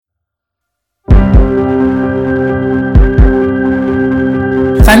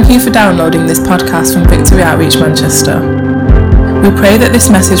you for downloading this podcast from Victory Outreach Manchester. We pray that this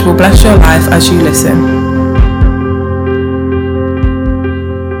message will bless your life as you listen.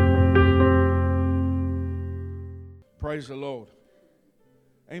 Praise the Lord.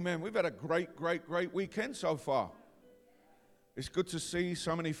 Amen. We've had a great weekend so far. It's good to see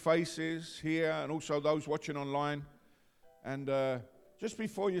so many faces here and also those watching online. And just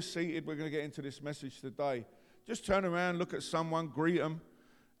before you're seated, we're going to get into this message today. Just turn around, look at someone, greet them.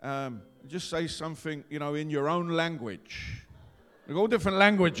 Just say something, in your own language. We've got all different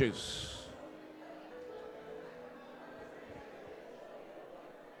languages.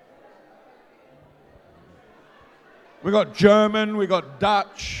 We got German, we got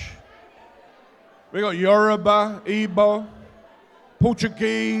Dutch, we got Yoruba, Igbo,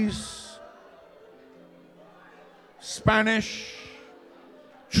 Portuguese, Spanish,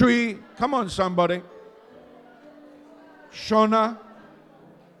 Tree, come on somebody, Shona,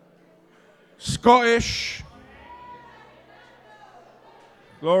 Scottish,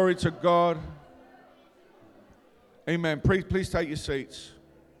 glory to God. Amen. Please take your seats.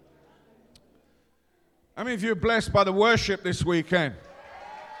 How many of you are blessed by the worship this weekend?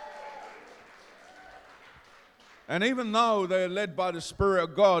 And even though they're led by the Spirit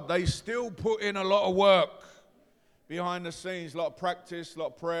of God, they still put in a lot of work behind the scenes, a lot of practice, a lot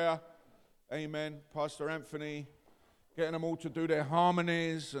of prayer. Amen. Pastor Anthony, getting them all to do their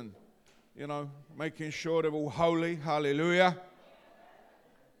harmonies and, making sure they're all holy. Hallelujah.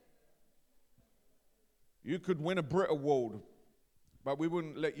 You could win a Brit Award, but we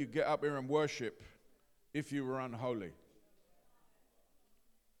wouldn't let you get up here and worship if you were unholy.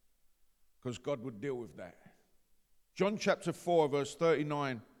 Because God would deal with that. John chapter 4, verse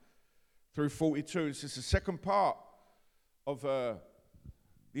 39 through 42. This is the second part of the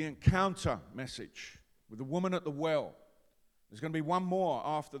encounter message with the woman at the well. There's going to be one more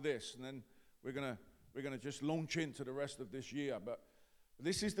after this, and then we're going to just launch into the rest of this year. But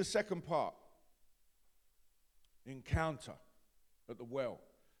this is the second part. Encounter at the well.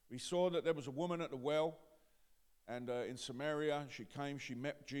 We saw that there was a woman at the well, and in Samaria, she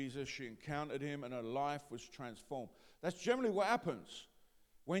met Jesus, she encountered him, and her life was transformed. That's generally what happens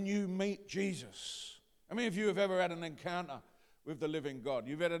when you meet Jesus. How many of you have ever had an encounter with the living God?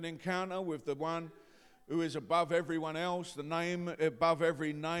 You've had an encounter with the one who is above everyone else, the name above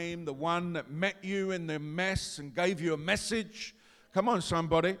every name, the one that met you in the mess and gave you a message. Come on,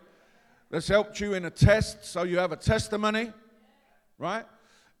 somebody. That's helped you in a test, so you have a testimony, right?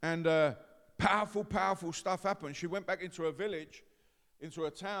 And powerful stuff happened. She went back into her village, into her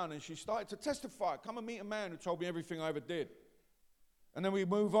town, and she started to testify. Come and meet a man who told me everything I ever did. And then we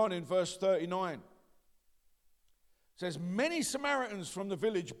move on in verse 39. It says, many Samaritans from the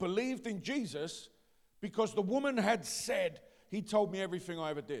village believed in Jesus because the woman had said, he told me everything I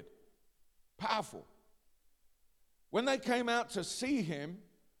ever did. Powerful. When they came out to see him,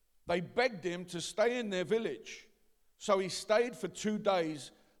 they begged him to stay in their village. So he stayed for 2 days,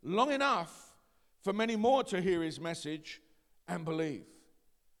 long enough for many more to hear his message and believe.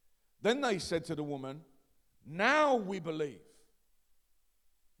 Then they said to the woman, now we believe.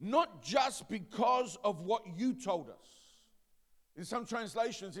 Not just because of what you told us. In some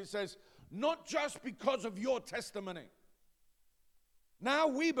translations it says, not just because of your testimony. Now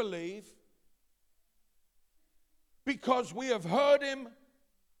we believe because we have heard him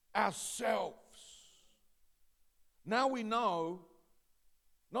ourselves. Now we know,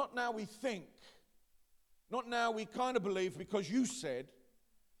 not now we think, not now we kind of believe because you said.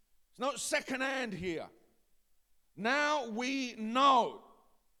 It's not secondhand here. Now we know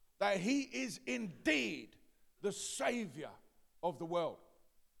that he is indeed the Savior of the world.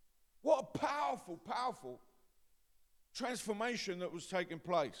 What a powerful transformation that was taking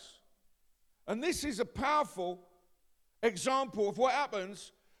place. And this is a powerful example of what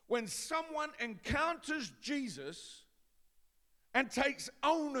happens when someone encounters Jesus and takes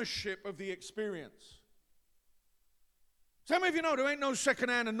ownership of the experience. Some of you know there ain't no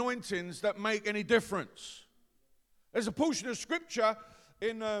second-hand anointings that make any difference. There's a portion of scripture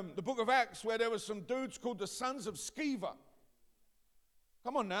in the book of Acts where there were some dudes called the sons of Sceva.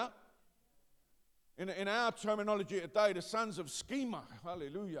 Come on now. In our terminology today, the sons of Schema.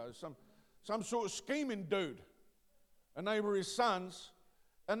 Hallelujah. Some sort of scheming dude. And they were his sons.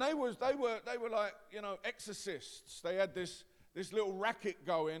 And they were like, exorcists. They had this little racket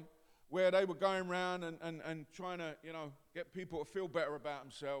going where they were going around and trying to, get people to feel better about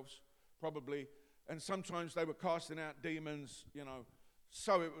themselves, probably. And sometimes they were casting out demons,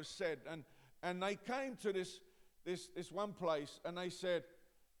 so it was said. And they came to this one place and they said,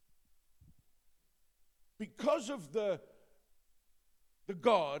 because of the the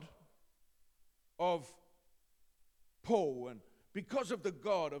God of Paul, and because of the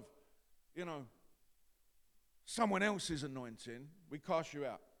God of, someone else's anointing, we cast you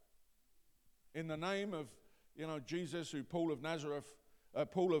out. In the name of, Jesus, who Paul of Nazareth,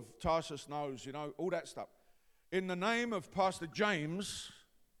 Paul of Tarsus knows, all that stuff. In the name of Pastor James,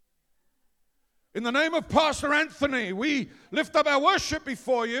 in the name of Pastor Anthony, we lift up our worship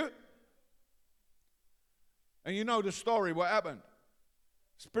before you. And you know the story, what happened?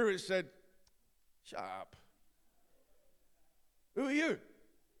 Spirit said, shut up. Who are you?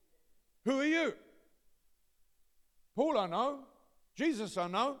 Who are you? Paul I know. Jesus I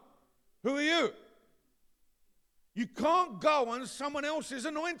know. Who are you? You can't go on someone else's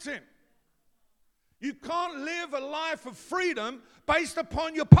anointing. You can't live a life of freedom based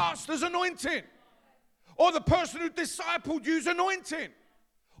upon your pastor's anointing, or the person who discipled you's anointing,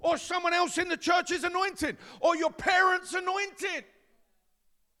 or someone else in the church's anointing, or your parents' anointing.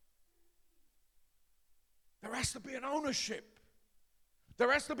 There has to be an ownership.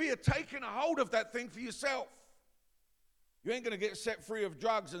 There has to be a taking a hold of that thing for yourself. You ain't going to get set free of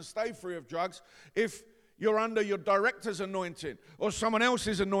drugs and stay free of drugs if you're under your director's anointing or someone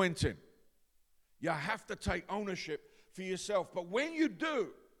else's anointing. You have to take ownership for yourself. But when you do,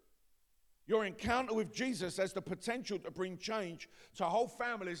 your encounter with Jesus has the potential to bring change to whole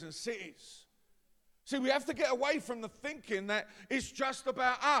families and cities. See, we have to get away from the thinking that it's just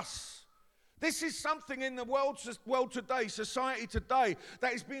about us. This is something in the world today, society today,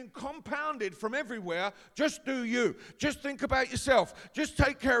 that is being compounded from everywhere. Just do you. Just think about yourself. Just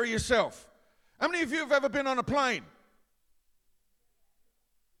take care of yourself. How many of you have ever been on a plane?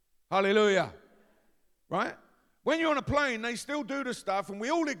 Hallelujah. Right? When you're on a plane, they still do the stuff, and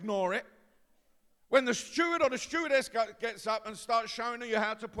we all ignore it. When the steward or the stewardess gets up and starts showing you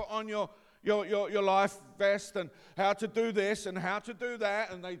how to put on your life vest and how to do this and how to do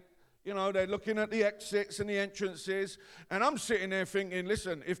that, and they're looking at the exits and the entrances, and I'm sitting there thinking,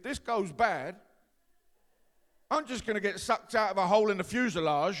 listen, if this goes bad, I'm just going to get sucked out of a hole in the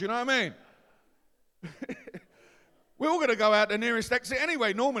fuselage, you know what I mean? We're all going to go out the nearest exit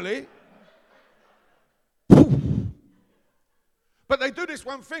anyway, normally. But they do this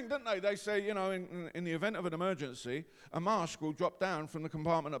one thing, don't they? They say, in the event of an emergency, a mask will drop down from the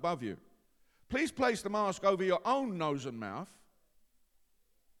compartment above you. Please place the mask over your own nose and mouth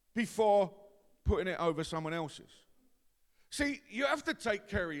before putting it over someone else's. See, you have to take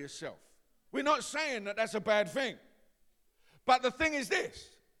care of yourself. We're not saying that that's a bad thing. But the thing is this,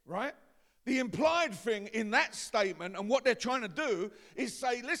 right? The implied thing in that statement and what they're trying to do is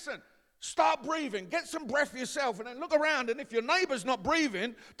say, listen, start breathing, get some breath yourself, and then look around, and if your neighbor's not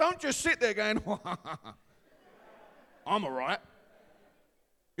breathing, don't just sit there going, I'm all right.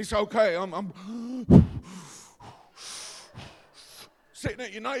 It's okay. I'm sitting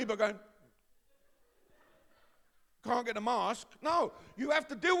at your neighbor going, can't get a mask. No, you have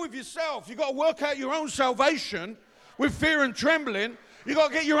to deal with yourself. You've got to work out your own salvation with fear and trembling. You've got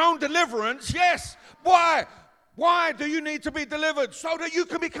to get your own deliverance. Yes. Why? Why do you need to be delivered? So that you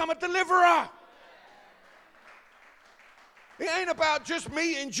can become a deliverer. It ain't about just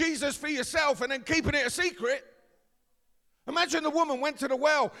meeting Jesus for yourself and then keeping it a secret. Imagine the woman went to the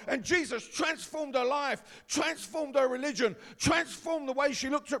well and Jesus transformed her life, transformed her religion, transformed the way she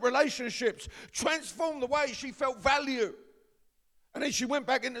looked at relationships, transformed the way she felt value. And then she went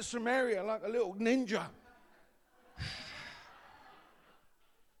back into Samaria like a little ninja.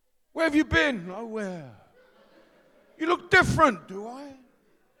 Where have you been? Nowhere. You look different. Do I?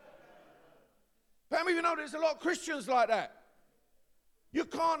 But how many of you know there's a lot of Christians like that? You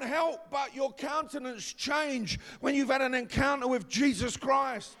can't help but your countenance change when you've had an encounter with Jesus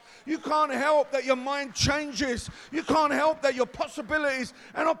Christ. You can't help that your mind changes. You can't help that your possibilities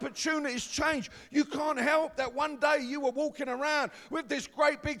and opportunities change. You can't help that one day you were walking around with this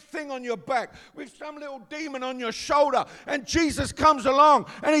great big thing on your back, with some little demon on your shoulder, and Jesus comes along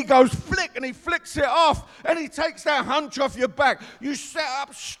and he goes flick and he flicks it off and he takes that hunch off your back. You sit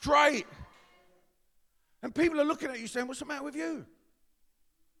up straight. And people are looking at you saying, what's the matter with you?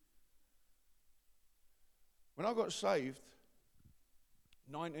 When I got saved,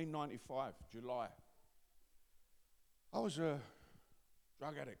 1995, July, I was a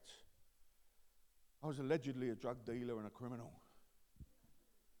drug addict. I was allegedly a drug dealer and a criminal.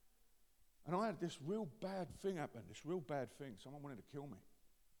 And I had this real bad thing happen, Someone wanted to kill me.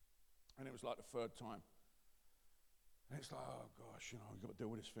 And it was like the third time. And it's like, oh gosh, you've got to deal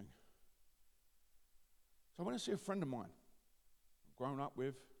with this thing. So I went to see a friend of mine, I've grown up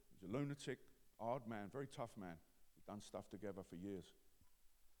with. He's a lunatic. Hard man, very tough man. We've done stuff together for years.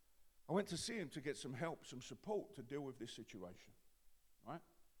 I went to see him to get some help, some support to deal with this situation. right?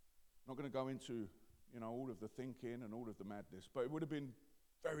 Not going to go into, all of the thinking and all of the madness, but it would have been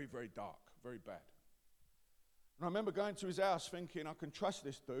very, very dark, very bad. And I remember going to his house thinking, I can trust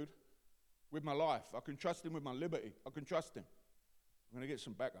this dude with my life. I can trust him with my liberty. I can trust him. I'm going to get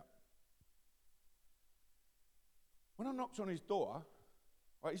some backup. When I knocked on his door,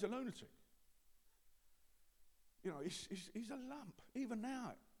 right, he's a lunatic. He's a lump. Even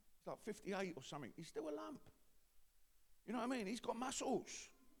now, he's like 58 or something. He's still a lump. You know what I mean? He's got muscles.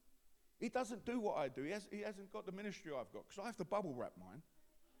 He doesn't do what I do. He hasn't got the ministry I've got, because I have to bubble wrap mine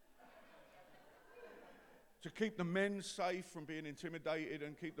to keep the men safe from being intimidated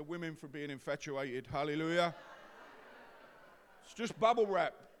and keep the women from being infatuated. Hallelujah. It's just bubble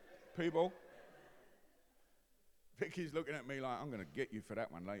wrap, people. Vicky's looking at me like, I'm going to get you for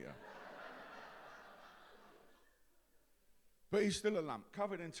that one later. But he's still a lump,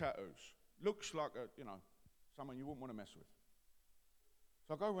 covered in tattoos. Looks like someone you wouldn't want to mess with.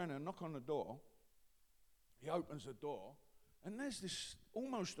 So I go around and knock on the door. He opens the door, and there's this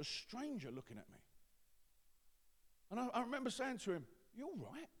almost a stranger looking at me. And I remember saying to him, "You all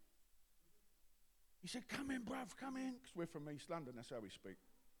right?" He said, "Come in, bruv, come in." Because we're from East London, that's how we speak.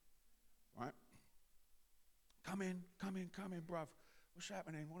 Right? Come in, bruv. What's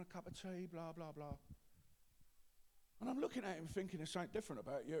happening? Want a cup of tea? Blah, blah, blah. And I'm looking at him thinking there's something different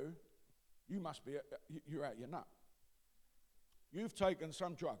about you. You must be, you're out your nut. You've taken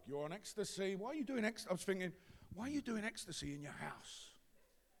some drug. You're on ecstasy. Why are you doing ecstasy? I was thinking, why are you doing ecstasy in your house?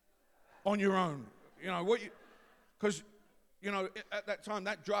 On your own. Because, at that time,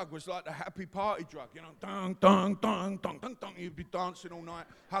 that drug was like the happy party drug. Dong, dong, dong, dong, dong, dong. You'd be dancing all night,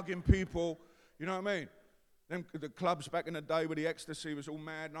 hugging people. You know what I mean? Then the clubs back in the day where the ecstasy was all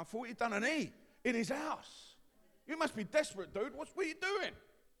mad. And I thought he'd done an E in his house. You must be desperate, dude. What are you doing?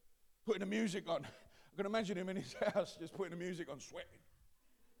 Putting the music on. I can imagine him in his house just putting the music on, sweating.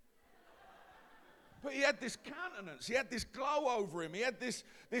 But he had this countenance. He had this glow over him. He had this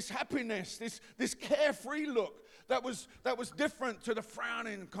happiness, this carefree look that was different to the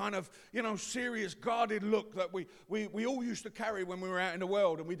frowning kind of, serious, guarded look that we all used to carry when we were out in the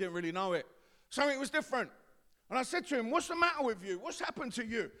world and we didn't really know it. Something was different. And I said to him, "What's the matter with you? What's happened to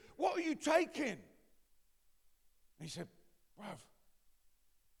you? What are you taking?" And he said, "Bruv,"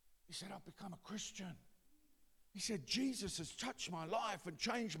 he said, "I've become a Christian." He said, "Jesus has touched my life and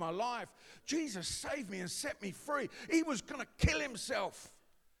changed my life. Jesus saved me and set me free." He was going to kill himself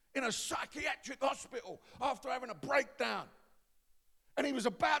in a psychiatric hospital after having a breakdown. And he was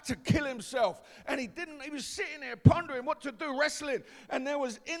about to kill himself. And he was sitting there pondering what to do, wrestling. And there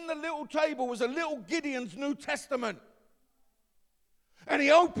was, in the little table, was a little Gideon's New Testament. And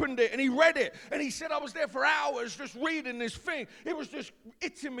he opened it and he read it. And he said, "I was there for hours just reading this thing. It was just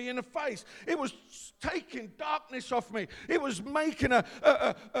hitting me in the face. It was taking darkness off me. It was making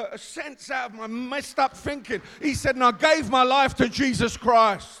a sense out of my messed up thinking." He said, "And I gave my life to Jesus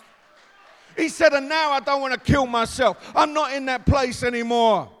Christ." He said, "And now I don't want to kill myself. I'm not in that place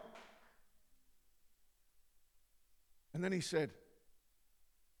anymore." And then he said,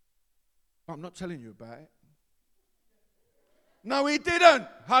 "I'm not telling you about it." No, he didn't.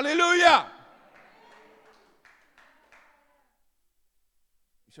 Hallelujah.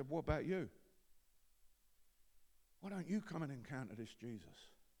 He said, "What about you? Why don't you come and encounter this Jesus?"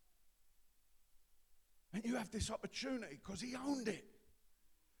 And you have this opportunity because he owned it.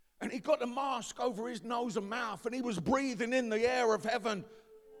 And he got the mask over his nose and mouth and he was breathing in the air of heaven.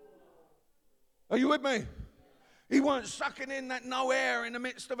 Are you with me? He weren't sucking in that no air in the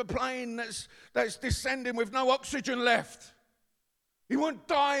midst of a plane that's descending with no oxygen left. He weren't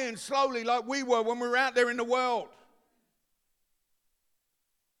dying slowly like we were when we were out there in the world.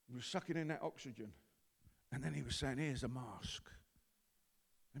 He was sucking in that oxygen. And then he was saying, "Here's a mask.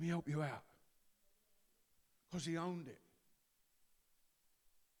 Let me help you out." Because he owned it.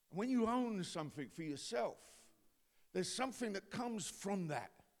 And when you own something for yourself, there's something that comes from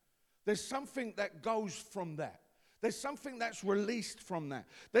that. There's something that goes from that. There's something that's released from that.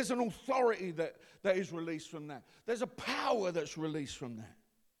 There's an authority that is released from that. There's a power that's released from that.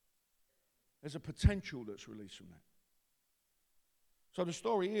 There's a potential that's released from that. So the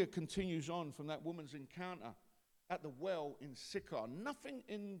story here continues on from that woman's encounter at the well in Sychar. Nothing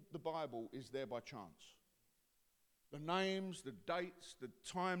in the Bible is there by chance. The names, the dates, the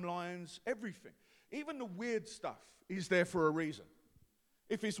timelines, everything. Even the weird stuff is there for a reason.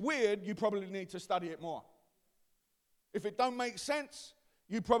 If it's weird, you probably need to study it more. If it don't make sense,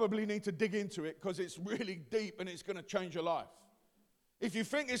 you probably need to dig into it because it's really deep and it's going to change your life. If you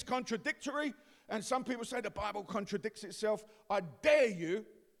think it's contradictory, and some people say the Bible contradicts itself, I dare you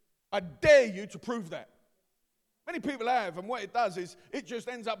to prove that. Many people have, and what it does is it just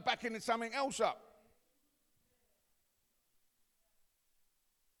ends up backing something else up.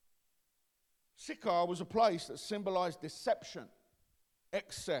 Sychar was a place that symbolized deception,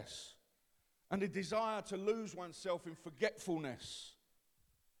 excess, and a desire to lose oneself in forgetfulness.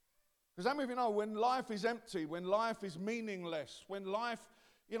 Because how many of you know when life is empty, when life is meaningless, when life,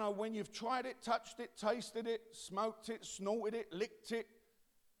 when you've tried it, touched it, tasted it, smoked it, snorted it, licked it,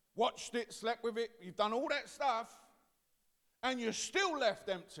 watched it, slept with it, you've done all that stuff, and you're still left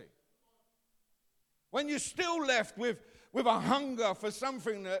empty. When you're still left with a hunger for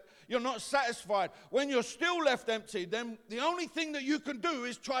something that you're not satisfied, when you're still left empty, then the only thing that you can do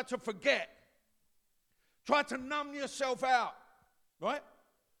is try to forget. Try to numb yourself out, right?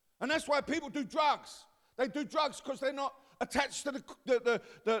 And that's why people do drugs. They do drugs because they're not attached to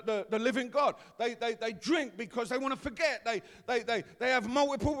the living God. They drink because they want to forget. They have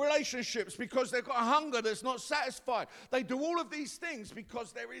multiple relationships because they've got a hunger that's not satisfied. They do all of these things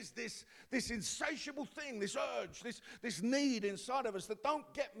because there is this insatiable thing, this urge, this need inside of us that don't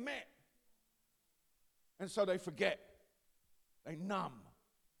get met. And so they forget. They numb.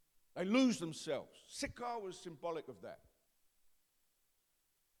 They lose themselves. Sychar was symbolic of that.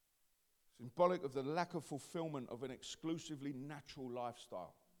 Symbolic of the lack of fulfillment of an exclusively natural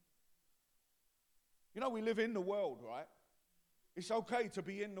lifestyle. We live in the world, right? It's okay to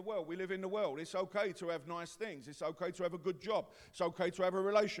be in the world. We live in the world. It's okay to have nice things. It's okay to have a good job. It's okay to have a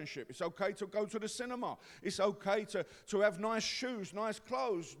relationship. It's okay to go to the cinema. It's okay to have nice shoes, nice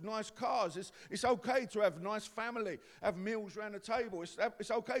clothes, nice cars. It's okay to have nice family, have meals around the table.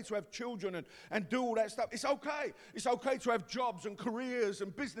 It's okay to have children and do all that stuff. It's okay. It's okay to have jobs and careers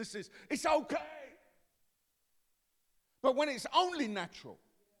and businesses. It's okay. But when it's only natural,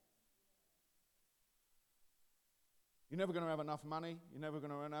 you're never going to have enough money. You're never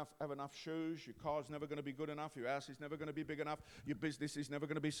going to have enough shoes. Your car's never going to be good enough. Your house is never going to be big enough. Your business is never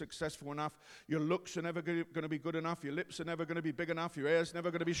going to be successful enough. Your looks are never going to be good enough. Your lips are never going to be big enough. Your hair's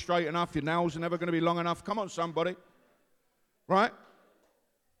never going to be straight enough. Your nails are never going to be long enough. Come on, somebody. Right?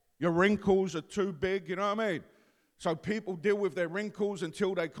 Your wrinkles are too big. You know what I mean? So people deal with their wrinkles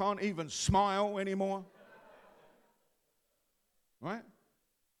until they can't even smile anymore. Right?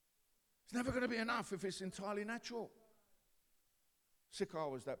 It's never going to be enough if it's entirely natural. Sychar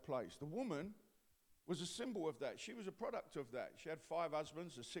was that place. The woman was a symbol of that. She was a product of that. She had 5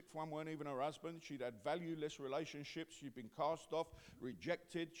 husbands. The 6th one weren't even her husband. She'd had valueless relationships. She'd been cast off,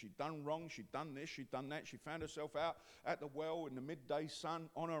 rejected. She'd done wrong. She'd done this. She'd done that. She found herself out at the well in the midday sun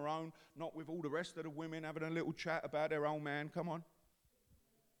on her own, not with all the rest of the women having a little chat about their old man. Come on.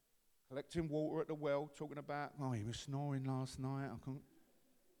 Collecting water at the well, talking about, he was snoring last night. I couldn't.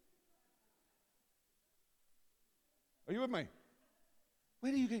 Are you with me?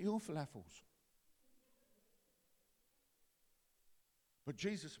 Where do you get your falafels? But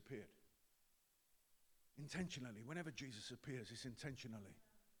Jesus appeared. Intentionally. Whenever Jesus appears, it's intentionally.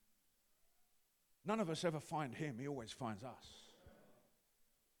 None of us ever find him. He always finds us.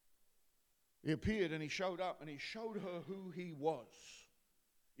 He appeared and he showed up and he showed her who he was.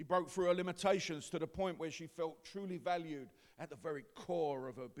 He broke through her limitations to the point where she felt truly valued at the very core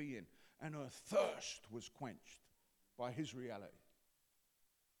of her being. And her thirst was quenched by his reality.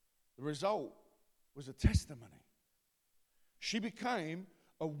 The result was a testimony. She became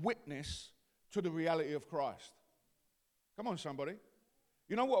a witness to the reality of Christ. Come on, somebody.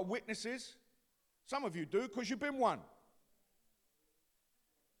 You know what a witness is? Some of you do because you've been one.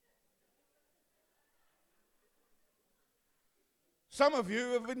 Some of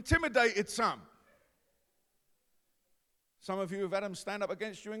you have intimidated some. Some of you have had them stand up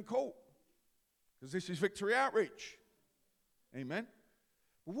against you in court because this is Victory Outreach. Amen.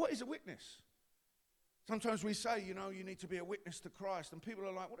 But what is a witness? Sometimes we say, you need to be a witness to Christ. And people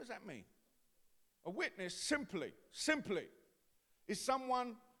are like, what does that mean? A witness simply, is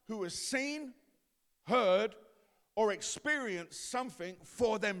someone who has seen, heard, or experienced something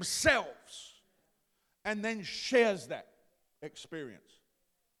for themselves and then shares that experience.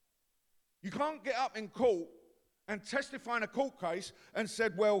 You can't get up in court and testify in a court case and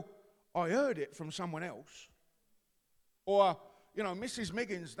said, well, I heard it from someone else. Or, Mrs.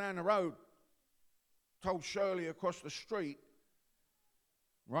 Miggins down the road told Shirley across the street,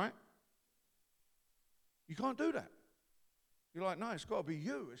 right? You can't do that. You're like, no, it's got to be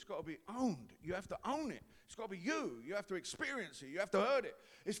you. It's got to be owned. You have to own it. It's got to be you. You have to experience it. You have to heard it.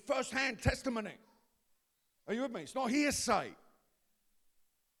 It's first-hand testimony. Are you with me? It's not hearsay.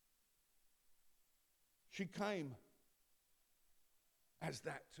 She came as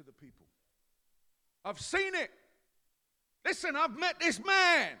that to the people. I've seen it. Listen, I've met this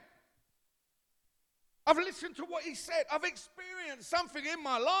man. I've listened to what he said. I've experienced something in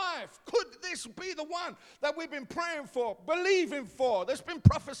my life. Could this be the one that we've been praying for, believing for, that's been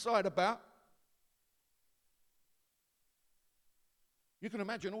prophesied about? You can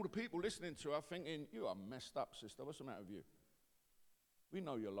imagine all the people listening to her thinking, you are messed up, sister. What's the matter with you? We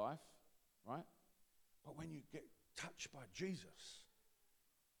know your life, right? But when you get touched by Jesus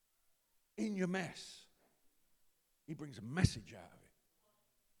in your mess, he brings a message out of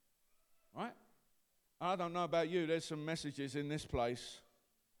it, right? I don't know about you. There's some messages in this place.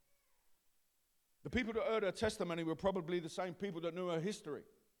 The people that heard her testimony were probably the same people that knew her history.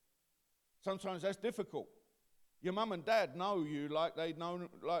 Sometimes that's difficult. Your mum and dad know you like they know,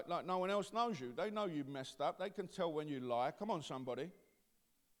 like no one else knows you. They know you've messed up. They can tell when you lie. Come on, somebody.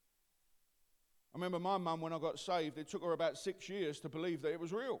 I remember my mum, when I got saved, it took her about 6 years to believe that it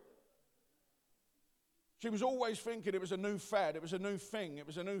was real. She was always thinking it was a new fad, it was a new thing, it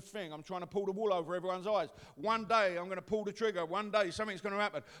was a new thing. I'm trying to pull the wool over everyone's eyes. One day I'm going to pull the trigger. One day something's going to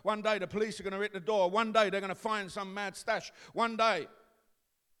happen. One day the police are going to hit the door. One day they're going to find some mad stash. One day.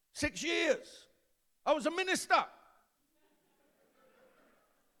 6 years. I was a minister.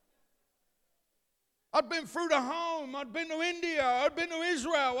 I'd been through the home. I'd been to India. I'd been to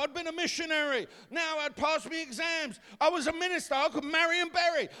Israel. I'd been a missionary. Now I'd passed me exams. I was a minister. I could marry and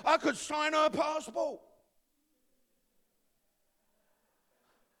bury. I could sign her passport.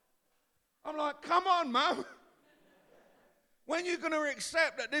 I'm like, come on, Mum. When are you going to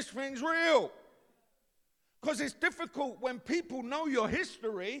accept that this thing's real? Because it's difficult when people know your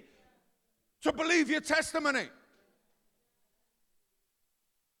history to believe your testimony.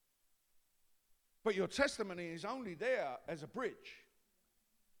 But your testimony is only there as a bridge.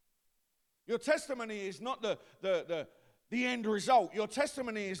 Your testimony is not the end result. Your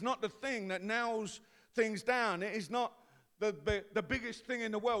testimony is not the thing that nails things down. It is not the biggest thing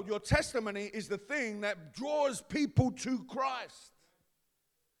in the world. Your testimony is the thing that draws people to Christ.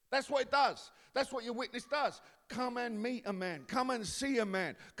 That's what it does. That's what your witness does. Come and meet a man. Come and see a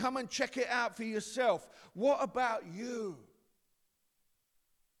man. Come and check it out for yourself. What about you?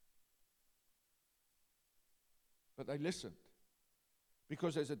 But they listened,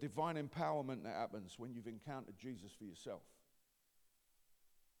 because there's a divine empowerment that happens when you've encountered Jesus for yourself.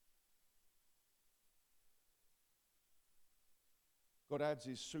 God adds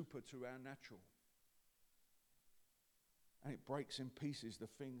his super to our natural. And it breaks in pieces the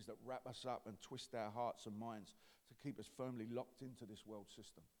things that wrap us up and twist our hearts and minds to keep us firmly locked into this world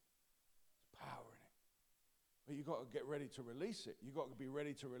system. There's power in it. But you've got to get ready to release it. You've got to be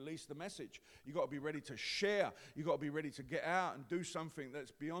ready to release the message. You've got to be ready to share. You've got to be ready to get out and do something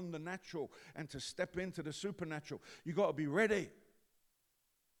that's beyond the natural and to step into the supernatural. You've got to be ready.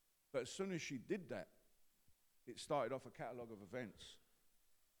 But as soon as she did that, it started off a catalogue of events.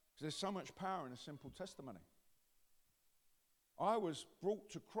 Because there's so much power in a simple testimony. I was brought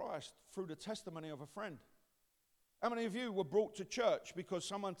to Christ through the testimony of a friend. How many of you were brought to church because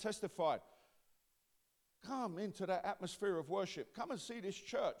someone testified? Come into that atmosphere of worship. Come and see this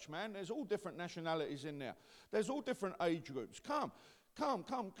church, man. There's all different nationalities in there. There's all different age groups. Come.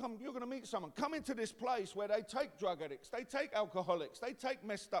 You're going to meet someone. Come into this place where they take drug addicts. They take alcoholics. They take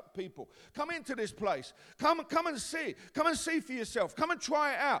messed up people. Come into this place. Come and see. Come and see for yourself. Come and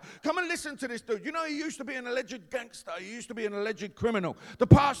try it out. Come and listen to this dude. You know, he used to be an alleged gangster. He used to be an alleged criminal. The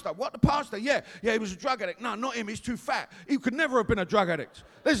pastor. What, the pastor? Yeah, he was a drug addict. No, not him. He's too fat. He could never have been a drug addict.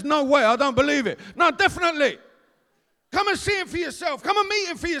 There's no way. I don't believe it. No, definitely. Come and see him for yourself. Come and meet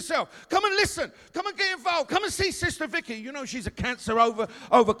him for yourself. Come and listen. Come and get involved. Come and see Sister Vicky. You know she's a cancer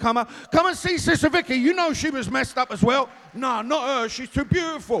overcomer. Come and see Sister Vicky. You know she was messed up as well. No, not her. She's too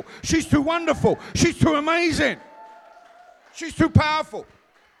beautiful. She's too wonderful. She's too amazing. She's too powerful.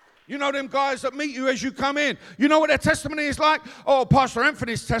 You know them guys that meet you as you come in. You know what their testimony is like? Oh, Pastor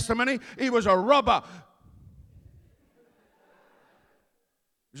Anthony's testimony, he was a robber.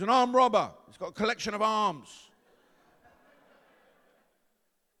 He's an armed robber. He's got a collection of arms.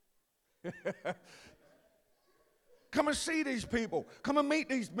 Come and see these people. Come and meet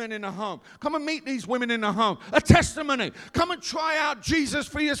these men in the home. Come and meet these women in the home. A testimony. Come and try out Jesus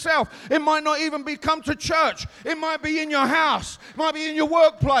for yourself. It might not even be come to church. It might be in your house. It might be in your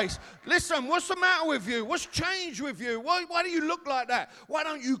workplace. Listen, what's the matter with you? What's changed with you? Why do you look like that? Why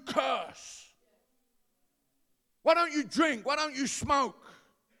don't you curse? Why don't you drink? Why don't you smoke?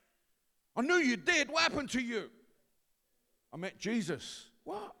 I knew you did. What happened to you? I met Jesus.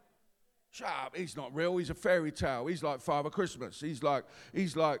 What? Shut up, he's not real, he's a fairy tale. He's like Father Christmas. He's like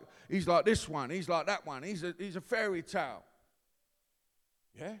this one, he's like that one. He's a fairy tale.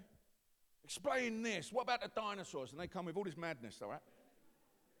 Yeah? Explain this. What about the dinosaurs? And they come with all this madness, all right?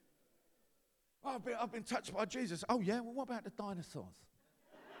 Oh, I've been touched by Jesus. Oh, yeah? Well, what about the dinosaurs?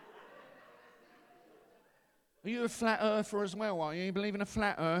 Are you a flat earther as well? Are you? You believe in a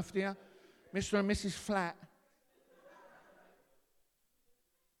flat earth, do you? Mr. and Mrs. Flat.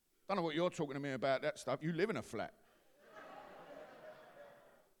 Don't know what you're talking to me about that stuff. You live in a flat.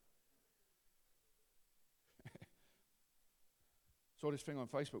 Saw this thing on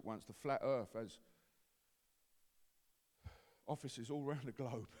Facebook once. The flat earth has offices all around the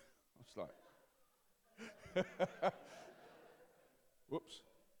globe. I was like, whoops.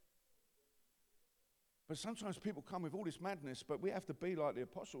 But sometimes people come with all this madness, but we have to be like the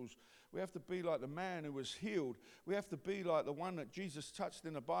apostles. We have to be like the man who was healed. We have to be like the one that Jesus touched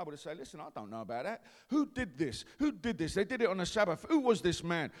in the Bible to say, listen, I don't know about that. Who did this? Who did this? They did it on the Sabbath. Who was this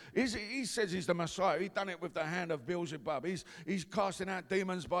man? He says he's the Messiah. He done it with the hand of Beelzebub. He's casting out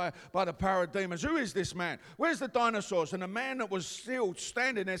demons by the power of demons. Who is this man? Where's the dinosaurs? And the man that was still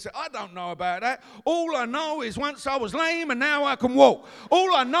standing there said, I don't know about that. All I know is once I was lame and now I can walk.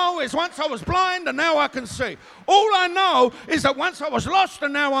 All I know is once I was blind and now I can see. All I know is that once I was lost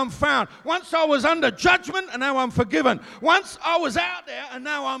and now I'm found. Once I was under judgment and now I'm forgiven. Once I was out there and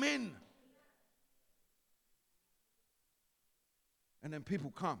now I'm in. And then people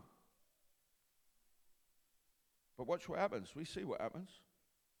come. But watch what happens. We see what happens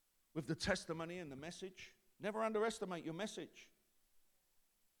with the testimony and the message. Never underestimate your message.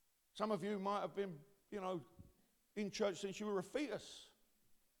 Some of you might have been, in church since you were a fetus.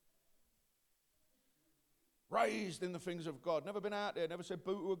 Raised in the things of God. Never been out there. Never said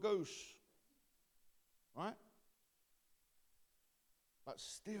boo to a goose. Right? But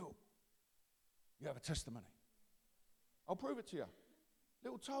still, you have a testimony. I'll prove it to you.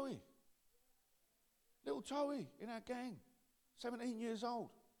 Little Toey in our gang. 17 years old.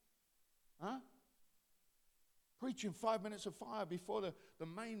 Huh? Preaching 5 minutes of fire before the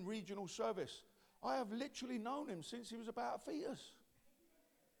main regional service. I have literally known him since he was about a fetus.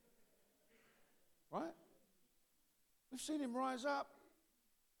 Right? We've seen him rise up.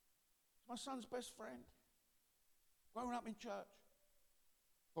 My son's best friend. Growing up in church.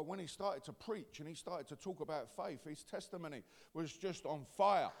 But when he started to preach and he started to talk about faith, his testimony was just on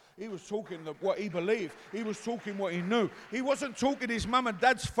fire. He was talking what he believed. He was talking what he knew. He wasn't talking his mum and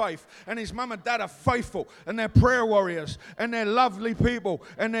dad's faith. And his mum and dad are faithful. And they're prayer warriors. And they're lovely people.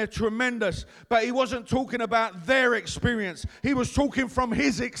 And they're tremendous. But he wasn't talking about their experience. He was talking from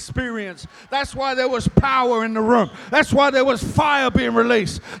his experience. That's why there was power in the room. That's why there was fire being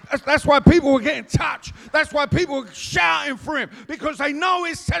released. That's why people were getting touched. That's why people were shouting for him. Because they know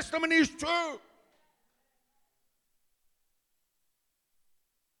his testimony is true.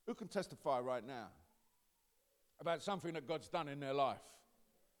 Who can testify right now about something that God's done in their life?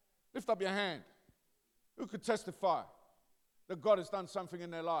 Lift up your hand. Who can testify that God has done something in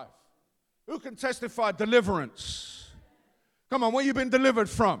their life? Who can testify deliverance? Come on, what have you been delivered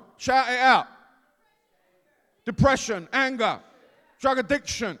from? Shout it out. Depression, anger, drug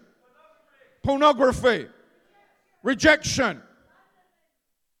addiction, pornography, rejection.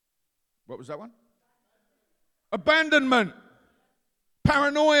 What was that one? Abandonment.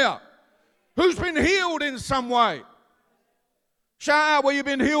 Paranoia. Who's been healed in some way? Shout out where you've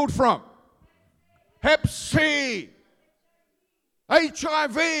been healed from. Hep C.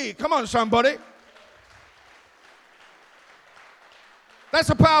 HIV. Come on, somebody. That's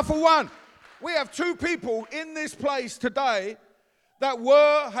a powerful one. We have 2 people in this place today that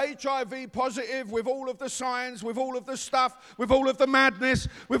were HIV positive with all of the signs, with all of the stuff, with all of the madness,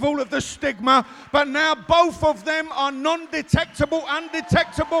 with all of the stigma. But now both of them are non-detectable,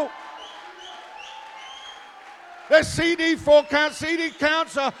 undetectable. Their CD4 counts, CD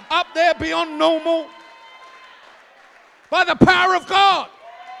counts are up there beyond normal. By the power of God.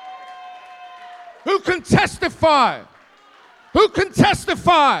 Who can testify? Who can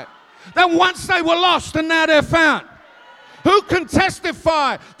testify that once they were lost and now they're found? Who can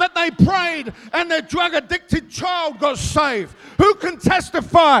testify that they prayed and their drug-addicted child got saved? Who can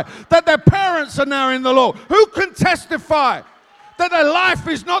testify that their parents are now in the Lord? Who can testify that their life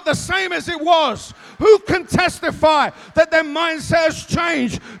is not the same as it was? Who can testify that their mindset has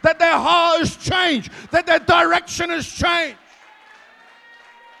changed, that their heart has changed, that their direction has changed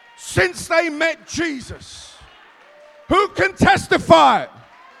since they met Jesus? Who can testify?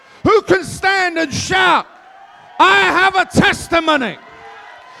 Who can stand and shout, I have a testimony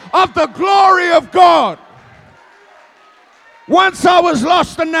of the glory of God. Once I was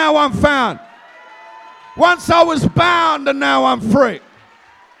lost and now I'm found. Once I was bound and now I'm free.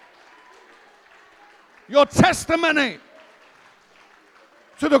 Your testimony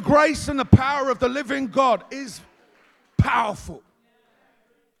to the grace and the power of the living God is powerful.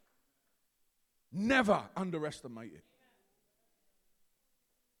 Never underestimate it.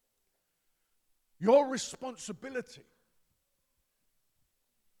 Your responsibility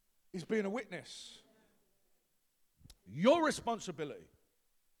is being a witness. Your responsibility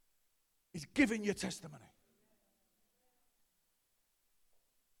is giving your testimony.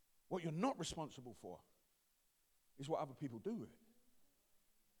 What you're not responsible for is what other people do with it.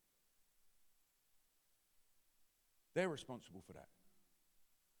 They're responsible for that.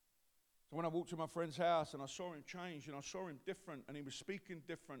 So when I walked to my friend's house and I saw him change and I saw him different and he was speaking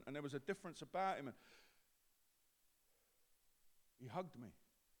different and there was a difference about him, and he hugged me.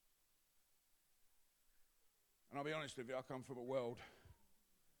 And I'll be honest with you, I come from a world.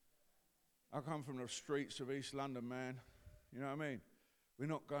 I come from the streets of East London, man. You know what I mean? We're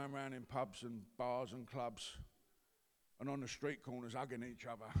not going around in pubs and bars and clubs and on the street corners hugging each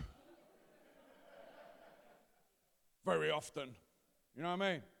other. Very often. You know what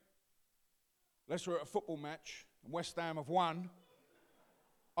I mean? Unless we're at a football match and West Ham have won,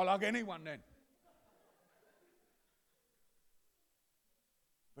 I'll hug anyone then.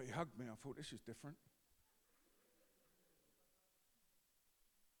 But he hugged me. I thought, this is different.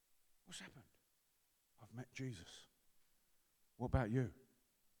 What's happened? I've met Jesus. What about you?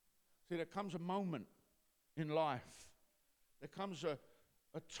 See, there comes a moment in life, there comes a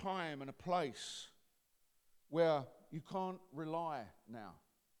time and a place where you can't rely now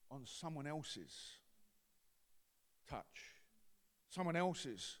on someone else's touch, someone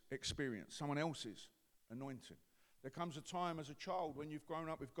else's experience, someone else's anointing. There comes a time as a child when you've grown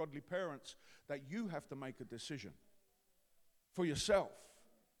up with godly parents that you have to make a decision for yourself.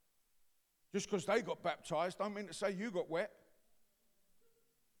 Just because they got baptized, don't mean to say you got wet.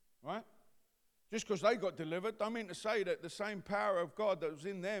 Right? Just because they got delivered, don't mean to say that the same power of God that was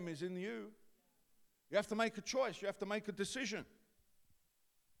in them is in you. You have to make a choice. You have to make a decision.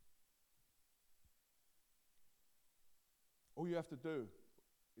 All you have to do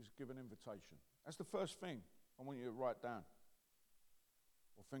is give an invitation. That's the first thing I want you to write down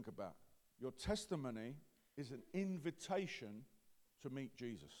or think about. Your testimony is an invitation to meet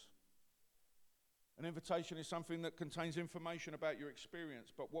Jesus. An invitation is something that contains information about your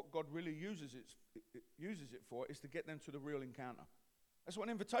experience, but what God really uses it for is to get them to the real encounter. That's what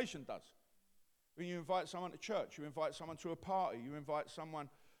an invitation does. When you invite someone to church, you invite someone to a party, you invite someone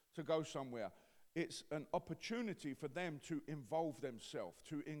to go somewhere, it's an opportunity for them to involve themselves,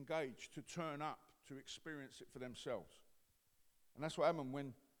 to engage, to turn up, to experience it for themselves. And that's what happened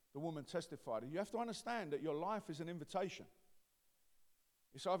when the woman testified. You have to understand that your life is an invitation.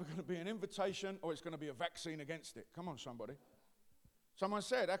 It's either going to be an invitation or it's going to be a vaccine against it. Come on, somebody. Someone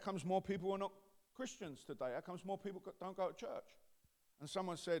said, how comes more people are not Christians today? How comes more people don't go to church? And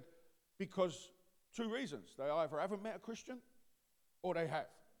someone said, because two reasons. They either haven't met a Christian or they have.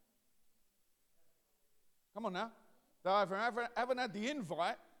 Come on now. They either haven't had the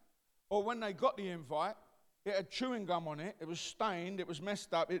invite, or when they got the invite, it had chewing gum on it. It was stained. It was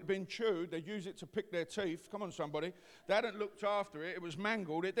messed up. It had been chewed. They'd use it to pick their teeth. Come on, somebody. They hadn't looked after it. It was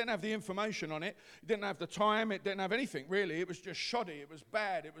mangled. It didn't have the information on it. It didn't have the time. It didn't have anything, really. It was just shoddy. It was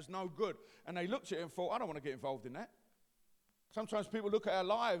bad. It was no good. And they looked at it and thought, I don't want to get involved in that. Sometimes people look at our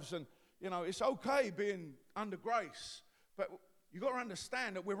lives and, you know, it's okay being under grace, but you've got to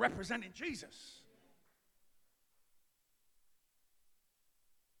understand that we're representing Jesus.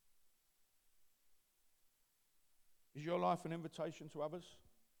 Is your life an invitation to others?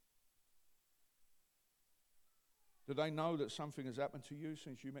 Do they know that something has happened to you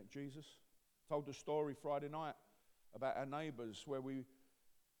since you met Jesus? I told the story Friday night about our neighbours when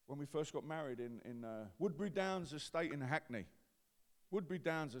we first got married in Woodbury Downs Estate in Hackney. Woodbury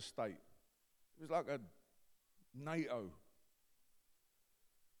Downs Estate. It was like a NATO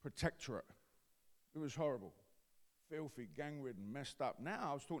protectorate. It was horrible. Filthy, gang-ridden, messed up. Now,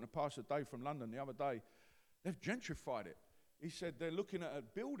 I was talking to Pastor Dave from London the other day. They've gentrified it. He said they're looking at a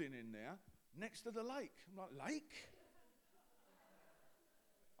building in there next to the lake. I'm like, lake?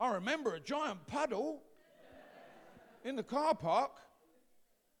 I remember a giant puddle in the car park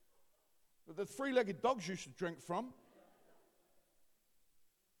that the three-legged dogs used to drink from.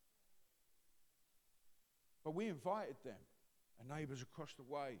 But we invited them, our neighbours across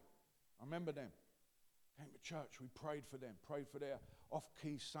the way. I remember them. Came to church, we prayed for them, prayed for their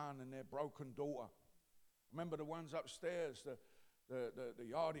off-key son and their broken daughter. Remember the ones upstairs, the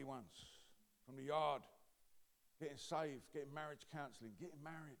yardy ones from the yard, getting saved, getting marriage counselling, getting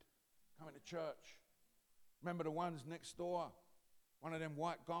married, coming to church. Remember the ones next door, one of them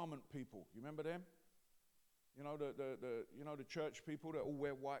white garment people. You remember them? You know the church people that all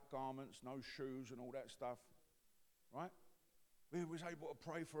wear white garments, no shoes and all that stuff, right? We was able to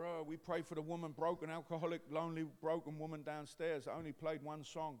pray for her. We prayed for the woman, broken, alcoholic, lonely, broken woman downstairs that only played one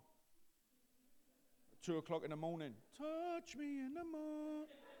song. At 2 o'clock in the morning. Touch me in the morning.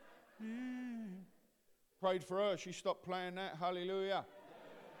 Prayed for her. She stopped playing that. Hallelujah.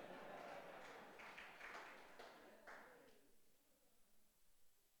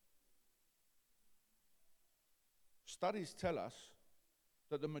 Studies tell us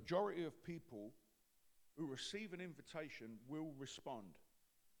that the majority of people who receive an invitation will respond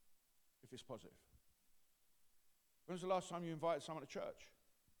if it's positive. When was the last time you invited someone to church?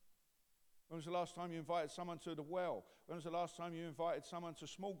 When was the last time you invited someone to the well? When was the last time you invited someone to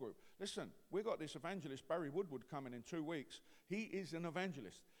small group? Listen, we've got this evangelist, Barry Woodward, coming in 2 weeks. He is an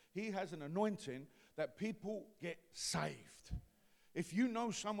evangelist. He has an anointing that people get saved. If you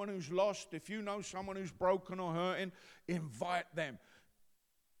know someone who's lost, if you know someone who's broken or hurting, invite them.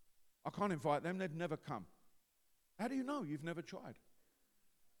 I can't invite them, they'd never come. How do you know? You've never tried.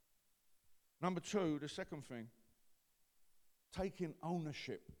 Number 2, the second thing, taking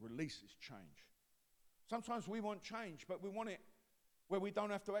ownership releases change. Sometimes we want change, but we want it where we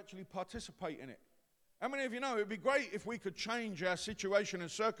don't have to actually participate in it. How many of you know it would be great if we could change our situation and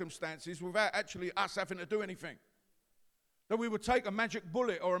circumstances without actually us having to do anything? That we would take a magic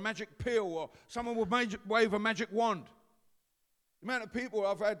bullet or a magic pill or someone would wave a magic wand. The amount of people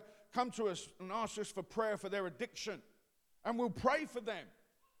I've had come to us and ask us for prayer for their addiction, and we'll pray for them,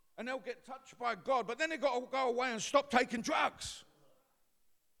 and they'll get touched by God, but then they've got to go away and stop taking drugs.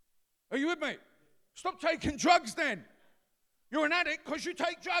 Are you with me? Stop taking drugs then. You're an addict because you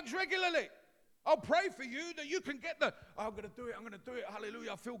take drugs regularly. I'll pray for you that you can get I'm going to do it,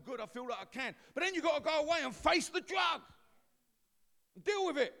 hallelujah, I feel good, I feel like I can. But then you've got to go away and face the drug. Deal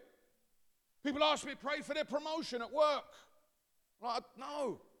with it. People ask me to pray for their promotion at work. Like,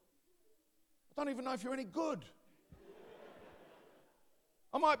 no. I don't even know if you're any good.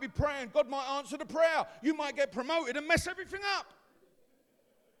 I might be praying. God might answer the prayer. You might get promoted and mess everything up.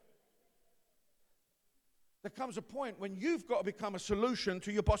 There comes a point when you've got to become a solution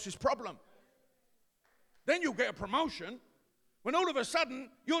to your boss's problem. Then you'll get a promotion. When all of a sudden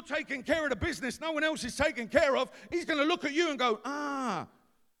you're taking care of the business no one else is taking care of, he's going to look at you and go,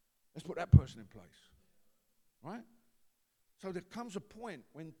 let's put that person in place. Right? So there comes a point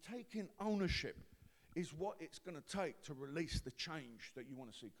when taking ownership is what it's going to take to release the change that you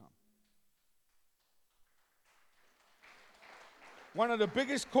want to see come. One of the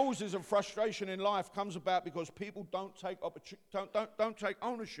biggest causes of frustration in life comes about because people don't take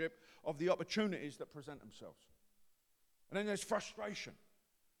ownership of the opportunities that present themselves. And then there's frustration.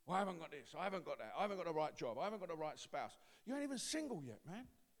 Well, I haven't got this, I haven't got that, I haven't got the right job, I haven't got the right spouse. You ain't even single yet, man.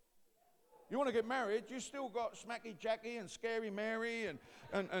 You want to get married, you still got Smacky Jackie and Scary Mary and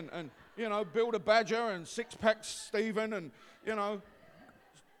you know, Bill the Badger and Six-Pack Stephen and, you know.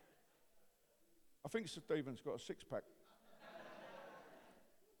 I think Stephen's got a six-pack.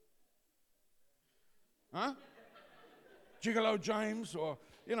 Huh? Gigolo James or,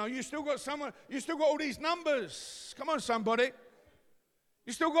 you know, you still got someone, you still got all these numbers. Come on, somebody.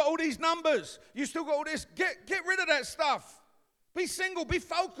 You still got all these numbers. You still got all this. Get rid of that stuff. Be single. Be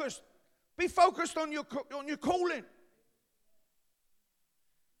focused. Be focused on your calling.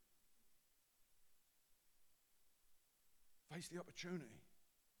 Face the opportunity,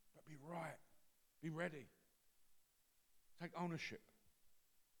 but be right. Be ready. Take ownership.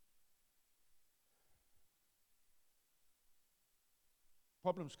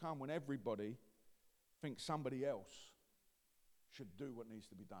 Problems come when everybody thinks somebody else should do what needs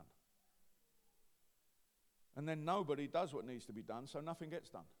to be done. And then nobody does what needs to be done, so nothing gets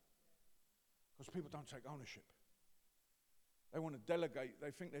done. Because people don't take ownership. They want to delegate.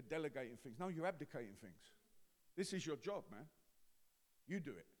 They think they're delegating things. No, you're abdicating things. This is your job, man. You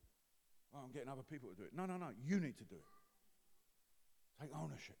do it. Oh, I'm getting other people to do it. No. You need to do it. Take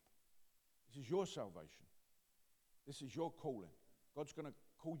ownership. This is your salvation. This is your calling. God's going to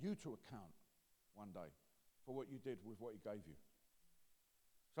call you to account one day for what you did with what he gave you.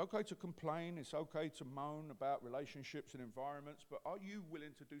 It's okay to complain. It's okay to moan about relationships and environments, but are you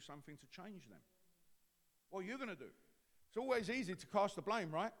willing to do something to change them? What are you going to do? It's always easy to cast the blame,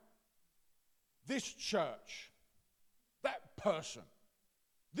 right? This church, that person,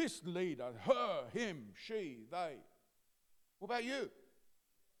 this leader, her, him, she, they. What about you?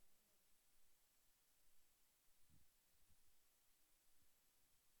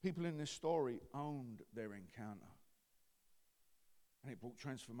 People in this story owned their encounter. And it brought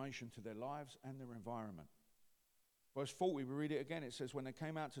transformation to their lives and their environment. Verse 40, we read it again. It says, when they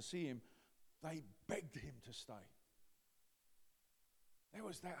came out to see him, they begged him to stay. There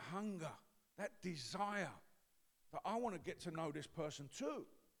was that hunger, that desire. But I want to get to know this person too.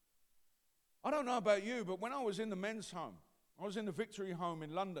 I don't know about you, but when I was in the men's home, I was in the Victory Home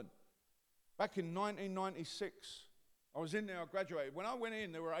in London back in 1996. I was in there, I graduated. When I went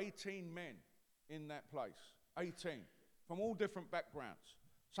in, there were 18 men in that place. 18, from all different backgrounds.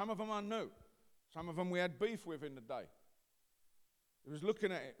 Some of them I knew. Some of them we had beef with in the day. It was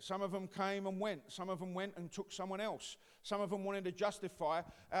looking at it. Some of them came and went. Some of them went and took someone else. Some of them wanted to justify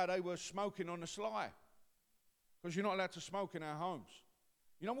how they were smoking on the sly. Because you're not allowed to smoke in our homes.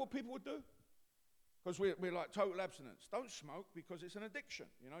 You know what people would do? Because we're like total abstinence. Don't smoke because it's an addiction.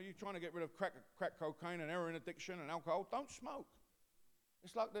 You know, you're trying to get rid of crack cocaine and heroin addiction and alcohol. Don't smoke.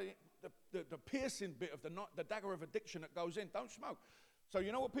 It's like the piercing bit of the dagger of addiction that goes in. Don't smoke. So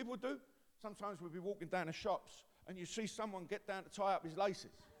you know what people would do? Sometimes we'd be walking down the shops and you see someone get down to tie up his laces.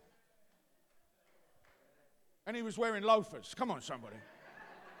 And he was wearing loafers. Come on, somebody.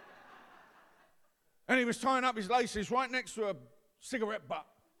 And he was tying up his laces right next to a cigarette butt.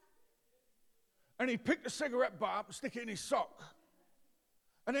 And he'd pick the cigarette butt up and stick it in his sock.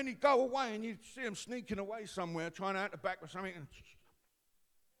 And then he'd go away and you'd see him sneaking away somewhere, trying out the back or something.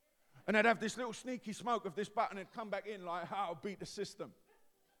 And they'd have this little sneaky smoke of this butt and they'd come back in like, how I'll beat the system.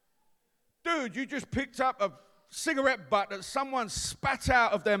 Dude, you just picked up a cigarette butt that someone spat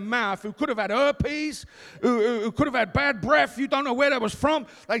out of their mouth, who could have had herpes, who could have had bad breath. You don't know where that was from.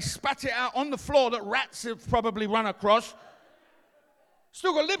 They spat it out on the floor that rats have probably run across.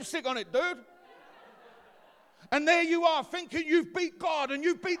 Still got lipstick on it, dude. And there you are thinking you've beat God and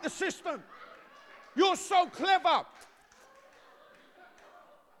you've beat the system. You're so clever.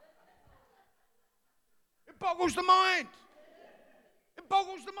 It boggles the mind. It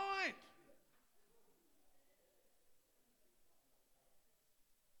boggles the mind.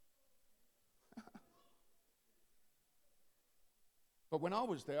 But when I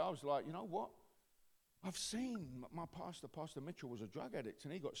was there, I was like, you know what? I've seen my pastor, Pastor Mitchell, was a drug addict,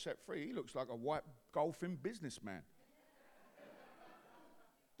 and he got set free. He looks like a white golfing businessman.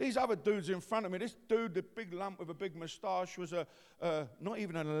 These other dudes in front of me, this dude, the big lump with a big moustache, was not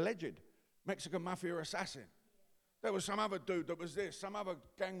even an alleged Mexican mafia assassin. There was some other dude that was this, some other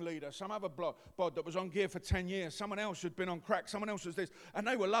gang leader, some other bod that was on gear for 10 years. Someone else who'd been on crack, someone else was this. And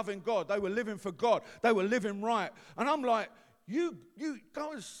they were loving God. They were living for God. They were living right. And I'm like, you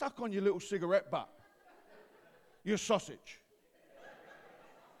go and suck on your little cigarette butt. Your sausage.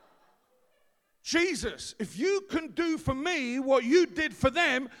 Jesus, if you can do for me what you did for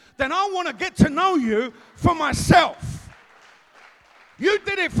them, then I want to get to know you for myself. You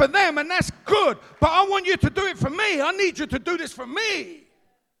did it for them, and that's good, but I want you to do it for me. I need you to do this for me.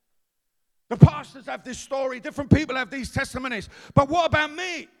 The pastors have this story. Different people have these testimonies. But what about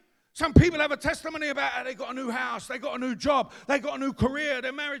me? Some people have a testimony about how they got a new house, they got a new job, they got a new career,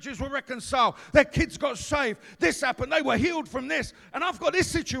 their marriages were reconciled, their kids got saved, this happened, they were healed from this. And I've got this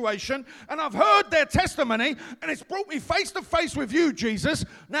situation, and I've heard their testimony, and it's brought me face to face with you, Jesus.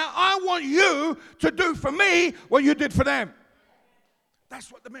 Now I want you to do for me what you did for them. That's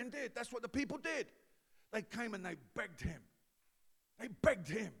what the men did. That's what the people did. They came and they begged him. They begged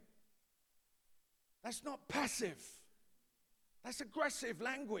him. That's not passive. That's aggressive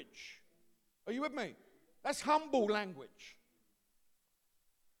language. Are you with me? That's humble language.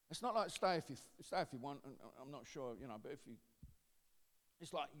 It's not like stay if you want. I'm not sure, but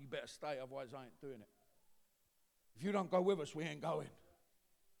it's like you better stay, otherwise I ain't doing it. If you don't go with us, we ain't going.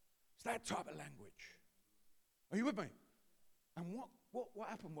 It's that type of language. Are you with me? And what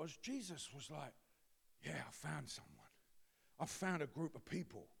happened was Jesus was like, yeah, I found someone. I found a group of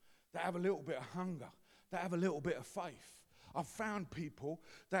people that have a little bit of hunger, that have a little bit of faith. I found people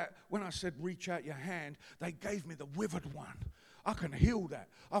that when I said reach out your hand, they gave me the withered one. I can heal that.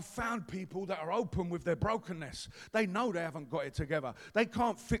 I've found people that are open with their brokenness. They know they haven't got it together. They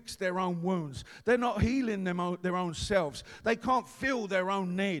can't fix their own wounds. They're not healing their own selves. They can't feel their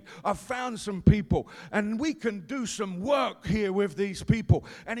own need. I've found some people, and we can do some work here with these people.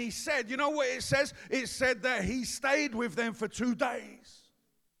 And he said, you know what it says? It said that he stayed with them for 2 days.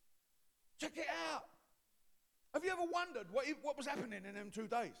 Check it out. Have you ever wondered what was happening in them 2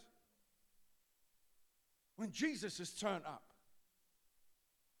 days? When Jesus has turned up.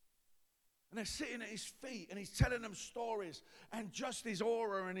 And they're sitting at his feet and he's telling them stories, and just his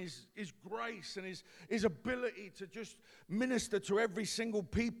aura and his grace and his ability to just minister to every single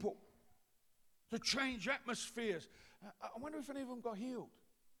people, to change atmospheres. I wonder if any of them got healed.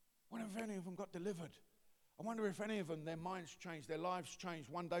 I wonder if any of them got delivered. I wonder if any of them, their minds changed, their lives changed.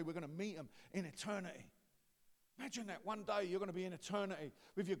 One day we're going to meet them in eternity. Imagine that one day you're going to be in eternity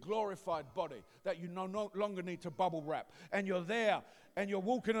with your glorified body that you no longer need to bubble wrap. And you're there and you're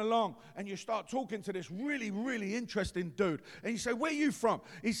walking along and you start talking to this really, really interesting dude. And you say, where are you from?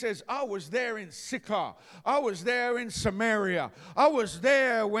 He says, I was there in Sychar. I was there in Samaria. I was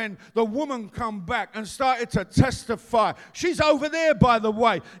there when the woman come back and started to testify. She's over there, by the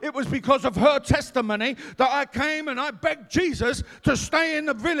way. It was because of her testimony that I came and I begged Jesus to stay in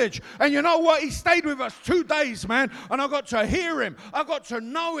the village. And you know what? He stayed with us 2 days, man. And I got to hear him. I got to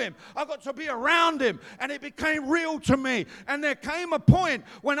know him. I got to be around him. And it became real to me. And there came a point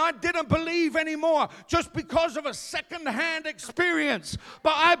when I didn't believe anymore just because of a second-hand experience.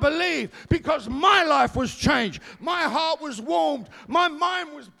 But I believe because my life was changed. My heart was warmed. My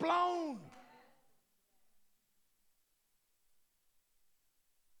mind was blown.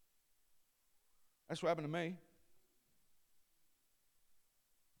 That's what happened to me.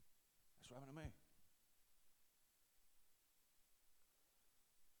 That's what happened to me.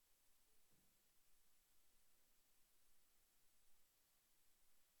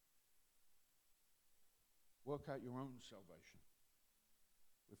 Work out your own salvation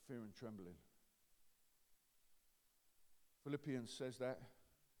with fear and trembling. Philippians says that.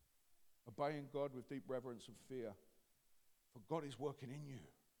 Obeying God with deep reverence and fear. For God is working in you,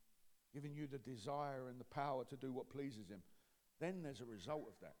 giving you the desire and the power to do what pleases Him. Then there's a result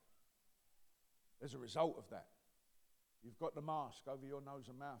of that. There's a result of that. You've got the mask over your nose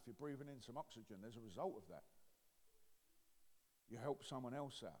and mouth. You're breathing in some oxygen. There's a result of that. You help someone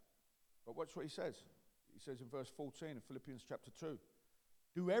else out. But watch what he says. He says in verse 14 of Philippians chapter 2,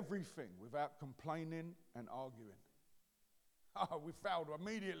 do everything without complaining and arguing. Oh, we failed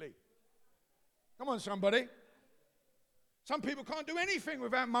immediately. Come on, somebody. Some people can't do anything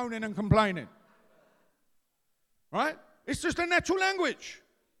without moaning and complaining. Right? It's just a natural language.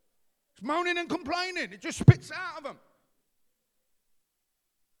 It's moaning and complaining. It just spits out of them.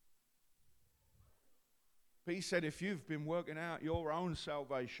 But he said, if you've been working out your own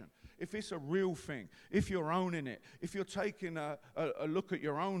salvation, if it's a real thing, if you're owning it, if you're taking a look at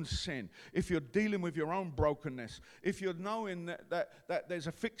your own sin, if you're dealing with your own brokenness, if you're knowing that there's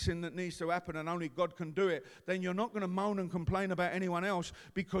a fixing that needs to happen and only God can do it, then you're not going to moan and complain about anyone else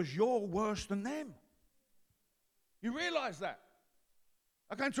because you're worse than them. You realize that?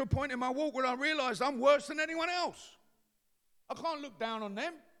 I came to a point in my walk where I realized I'm worse than anyone else. I can't look down on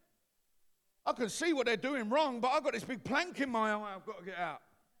them. I can see what they're doing wrong, but I've got this big plank in my eye I've got to get out.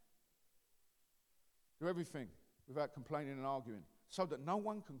 Do everything without complaining and arguing so that no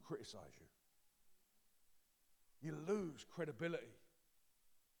one can criticize you. You lose credibility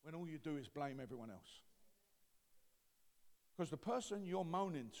when all you do is blame everyone else. Because the person you're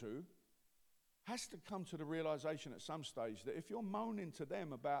moaning to has to come to the realization at some stage that if you're moaning to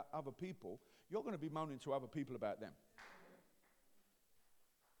them about other people, you're going to be moaning to other people about them.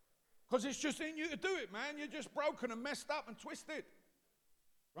 Because it's just in you to do it, man. You're just broken and messed up and twisted.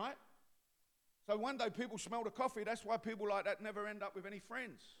 Right? So one day people smell the coffee. That's why people like that never end up with any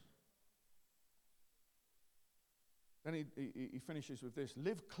friends. Then he finishes with this.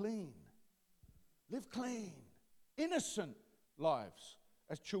 Live clean. Live clean. Innocent lives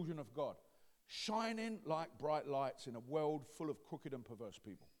as children of God. Shining like bright lights in a world full of crooked and perverse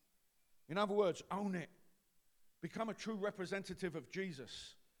people. In other words, own it. Become a true representative of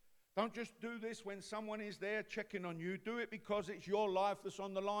Jesus. Don't just do this when someone is there checking on you. Do it because it's your life that's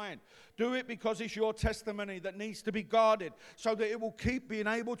on the line. Do it because it's your testimony that needs to be guarded so that it will keep being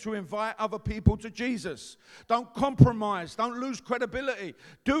able to invite other people to Jesus. Don't compromise. Don't lose credibility.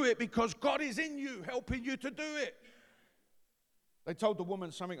 Do it because God is in you, helping you to do it. They told the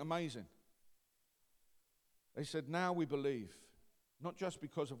woman something amazing. They said, now we believe, not just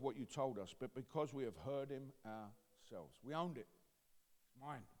because of what you told us, but because we have heard him ourselves. We owned it. It's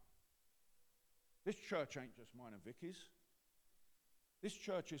mine. This church ain't just mine and Vicky's. This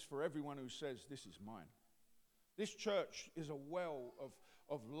church is for everyone who says, this is mine. This church is a well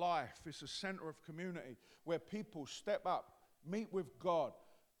of life. It's a center of community where people step up, meet with God,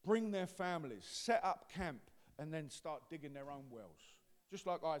 bring their families, set up camp, and then start digging their own wells, just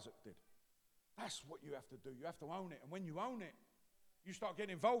like Isaac did. That's what you have to do. You have to own it. And when you own it, you start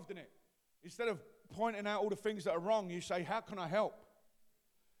getting involved in it. Instead of pointing out all the things that are wrong, you say, how can I help?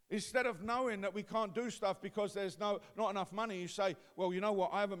 Instead of knowing that we can't do stuff because there's not enough money, you say, well, you know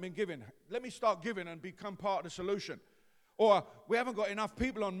what, I haven't been giving. Let me start giving and become part of the solution. Or we haven't got enough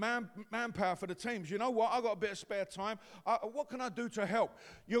people on manpower for the teams. You know what, I've got a bit of spare time. What can I do to help?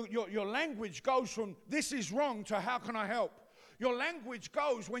 Your language goes from this is wrong to how can I help? Your language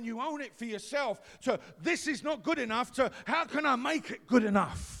goes when you own it for yourself to this is not good enough to how can I make it good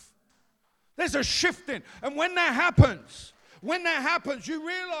enough? There's a shifting. And when that happens, When that happens, you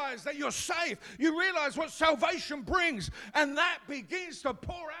realize that you're safe. You realize what salvation brings, and that begins to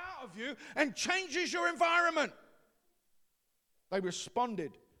pour out of you and changes your environment. They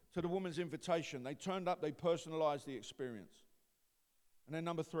responded to the woman's invitation. They turned up, they personalized the experience. And then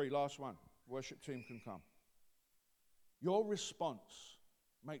number 3, last one. Worship team can come. Your response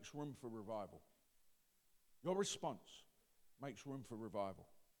makes room for revival. Your response makes room for revival.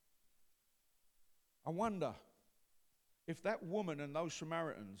 I wonder if that woman and those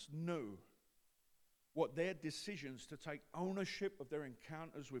Samaritans knew what their decisions to take ownership of their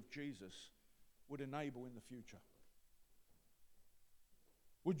encounters with Jesus would enable in the future.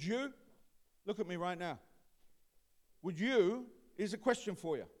 Would you, look at me right now, would you, here's a question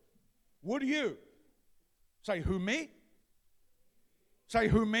for you, would you, say who, me? Say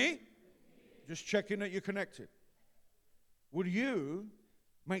who, me? Just checking that you're connected. Would you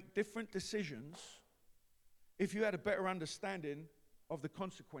make different decisions if you had a better understanding of the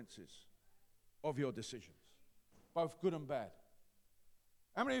consequences of your decisions, both good and bad?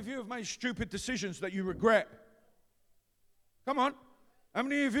 How many of you have made stupid decisions that you regret? Come on. How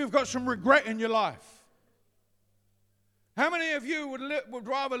many of you have got some regret in your life? How many of you would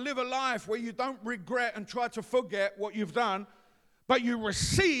rather live a life where you don't regret and try to forget what you've done, but you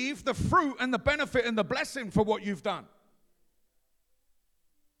receive the fruit and the benefit and the blessing for what you've done?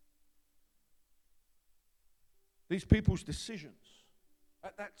 These people's decisions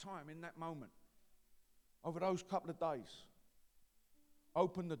at that time, in that moment, over those couple of days,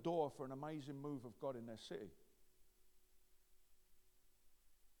 opened the door for an amazing move of God in their city.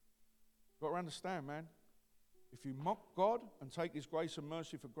 You've got to understand, man, if you mock God and take His grace and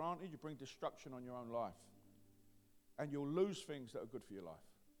mercy for granted, you bring destruction on your own life. And you'll lose things that are good for your life.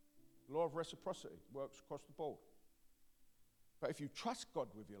 The law of reciprocity works across the board. But if you trust God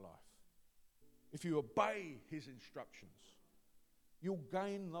with your life, if you obey His instructions, you'll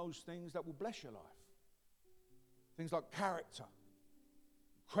gain those things that will bless your life. Things like character,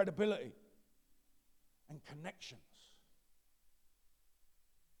 credibility, and connections.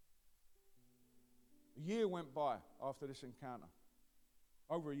 A year went by after this encounter.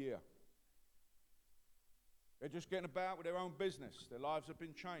 Over a year. They're just getting about with their own business. Their lives have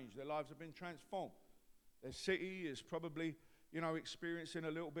been changed. Their lives have been transformed. Their city is probably, experiencing a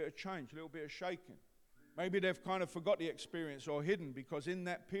little bit of change, a little bit of shaking. Maybe they've kind of forgot the experience or hidden, because in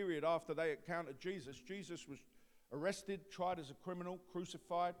that period after they encountered Jesus, Jesus was arrested, tried as a criminal,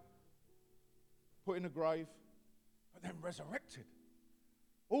 crucified, put in a grave, but then resurrected.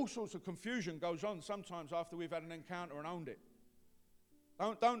 All sorts of confusion goes on sometimes after we've had an encounter and owned it.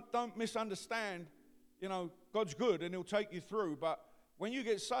 Don't misunderstand. God's good and He'll take you through, but when you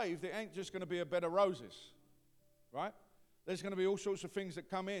get saved, it ain't just going to be a bed of roses, right? There's going to be all sorts of things that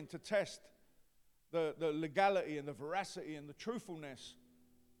come in to test the legality and the veracity and the truthfulness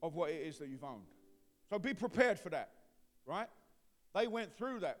of what it is that you've owned. So be prepared for that, right? They went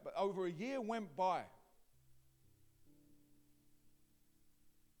through that, but over a year went by.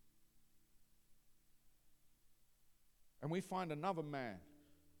 And we find another man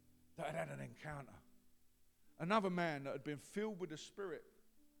that had an encounter. Another man that had been filled with the Spirit.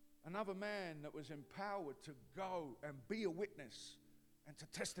 Another man that was empowered to go and be a witness and to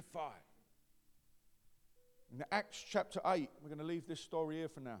testify. In Acts chapter 8, we're going to leave this story here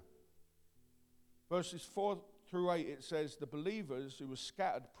for now. Verses 4 through 8, it says, the believers who were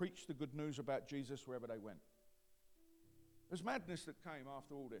scattered preached the good news about Jesus wherever they went. There's madness that came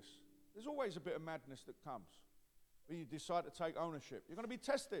after all this. There's always a bit of madness that comes when you decide to take ownership. You're going to be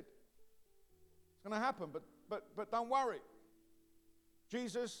tested. It's going to happen, but don't worry.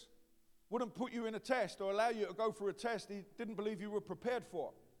 Jesus wouldn't put you in a test or allow you to go through a test He didn't believe you were prepared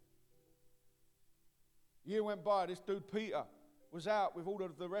for. A year went by, this dude Peter was out with all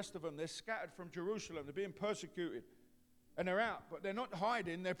of the rest of them. They're scattered from Jerusalem. They're being persecuted. And they're out, but they're not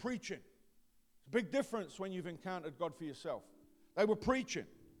hiding, they're preaching. It's a big difference when you've encountered God for yourself. They were preaching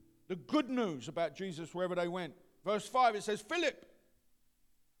the good news about Jesus wherever they went. Verse 5, it says, Philip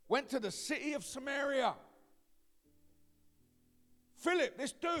went to the city of Samaria. Philip,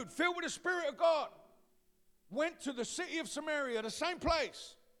 this dude, filled with the Spirit of God, went to the city of Samaria, the same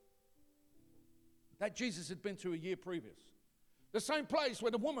place that Jesus had been to a year previous. The same place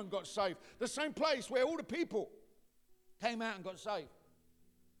where the woman got saved. The same place where all the people came out and got saved.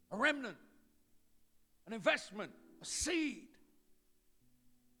 A remnant, an investment, a seed.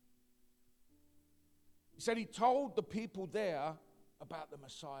 He said he told the people there about the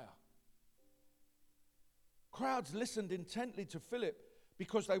Messiah. Crowds listened intently to Philip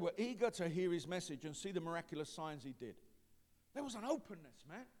because they were eager to hear his message and see the miraculous signs he did. There was an openness,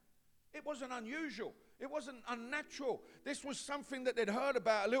 man. It wasn't unusual. It wasn't unnatural. This was something that they'd heard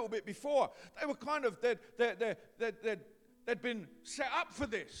about a little bit before. They were kind of, they'd been set up for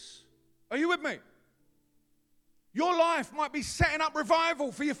this. Are you with me? Your life might be setting up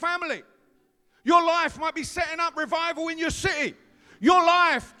revival for your family. Your life might be setting up revival in your city. Your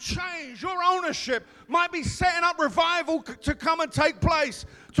life change, your ownership might be setting up revival to come and take place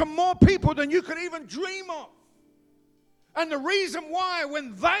to more people than you could even dream of. And the reason why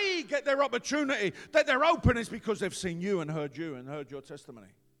when they get their opportunity that they're open is because they've seen you and heard your testimony.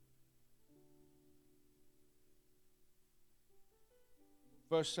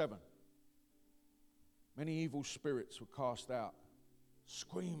 Verse 7. Many evil spirits were cast out,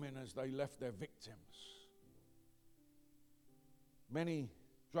 screaming as they left their victims. Many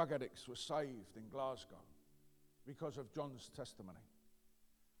drug addicts were saved in Glasgow because of John's testimony.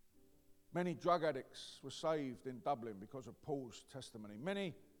 Many drug addicts were saved in Dublin because of Paul's testimony.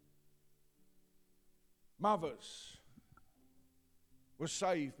 Many mothers were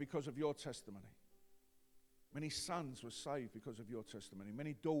saved because of your testimony. Many sons were saved because of your testimony.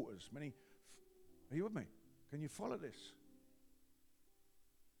 Many daughters, are you with me? Can you follow this?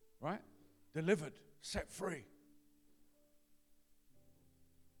 Right? Delivered, set free.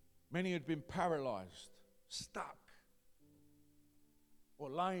 Many had been paralyzed, stuck, or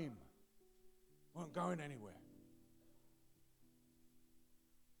lame, weren't going anywhere.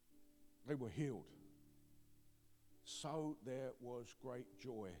 They were healed. So there was great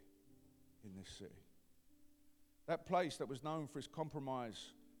joy in this city. That place that was known for its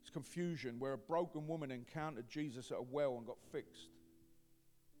compromise, its confusion, where a broken woman encountered Jesus at a well and got fixed.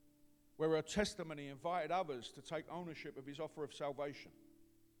 Where her testimony invited others to take ownership of his offer of salvation.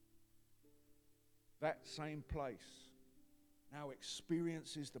 That same place now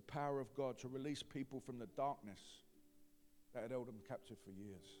experiences the power of God to release people from the darkness that had held them captive for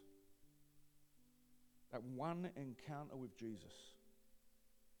years. That one encounter with Jesus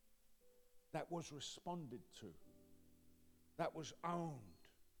that was responded to, that was owned,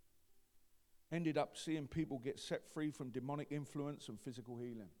 ended up seeing people get set free from demonic influence and physical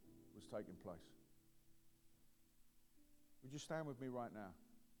healing was taking place. Would you stand with me right now?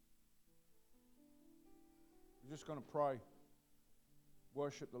 We're just going to pray,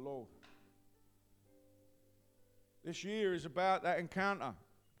 worship the Lord. This year is about that encounter.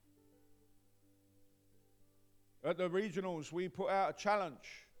 At the regionals, we put out a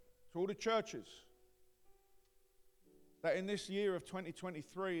challenge to all the churches that in this year of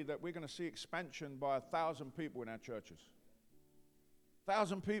 2023 that we're going to see expansion by 1,000 people in our churches.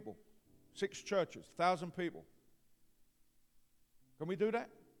 1,000 people. 6 churches, 1,000 people. Can we do that?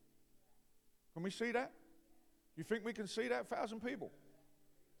 Can we see that? You think we can see that? 1,000 people.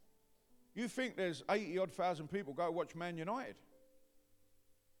 You think there's 80-odd thousand people go watch Man United?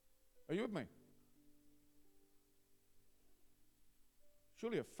 Are you with me?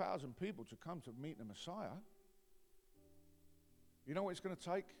 Surely 1,000 people to come to meet the Messiah. You know what it's going to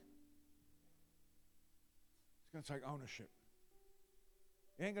take? It's going to take ownership.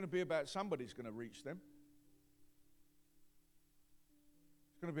 It ain't going to be about somebody's going to reach them.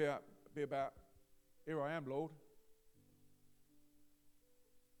 It's going to be about, here I am, Lord.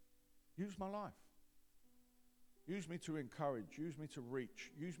 Use my life. Use me to encourage. Use me to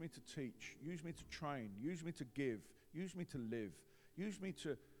reach. Use me to teach. Use me to train. Use me to give. Use me to live. Use me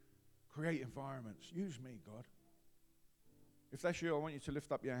to create environments. Use me, God. If that's you, I want you to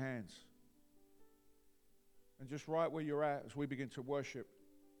lift up your hands. And just right where you're at as we begin to worship,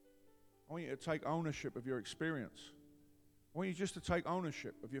 I want you to take ownership of your experience. I want you just to take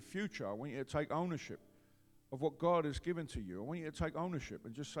ownership of your future. I want you to take ownership of what God has given to you. I want you to take ownership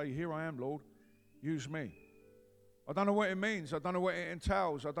and just say, here I am, Lord. Use me. I don't know what it means. I don't know what it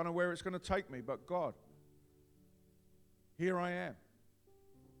entails. I don't know where it's going to take me. But God, here I am.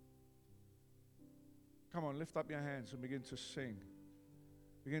 Come on, lift up your hands and begin to sing.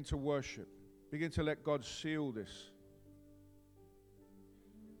 Begin to worship. Begin to let God seal this.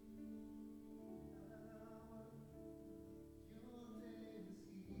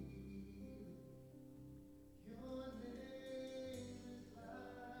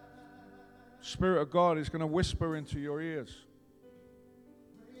 Spirit of God is going to whisper into your ears.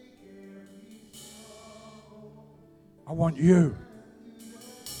 I want you.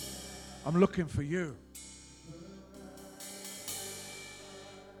 I'm looking for you.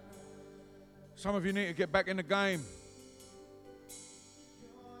 Some of you need to get back in the game.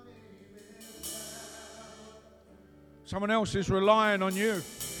 Someone else is relying on you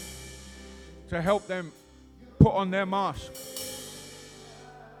to help them put on their mask.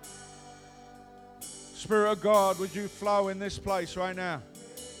 Spirit of God, would you flow in this place right now?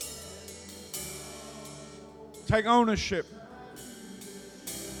 Take ownership.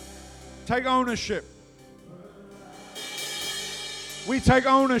 Take ownership. We take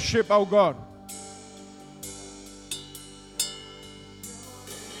ownership, oh God.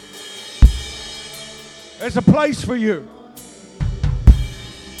 There's a place for you.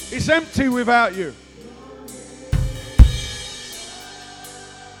 It's empty without you.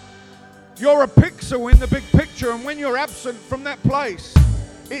 You're a pixel in the big picture, and when you're absent from that place,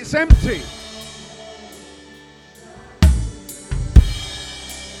 it's empty.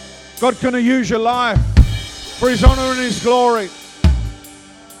 God's going to use your life for His honor and His glory.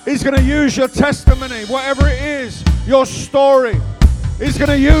 He's going to use your testimony, whatever it is, your story. He's going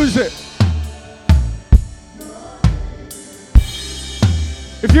to use it.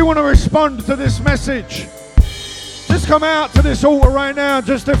 If you want to respond to this message, just come out to this altar right now.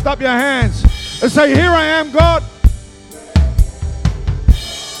 Just lift up your hands and say, here I am, God.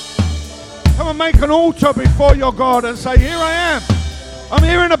 Come and make an altar before your God and say, here I am. I'm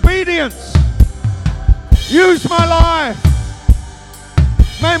here in obedience. Use my life.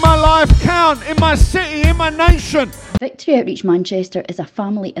 May my life count in my city, in my nation. Victory Outreach Manchester is a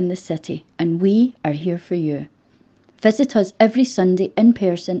family in the city, and we are here for you. Visit us every Sunday in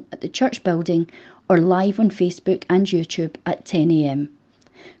person at the church building or live on Facebook and YouTube at 10 a.m.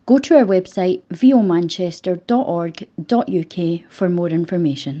 Go to our website vomanchester.org.uk for more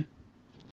information.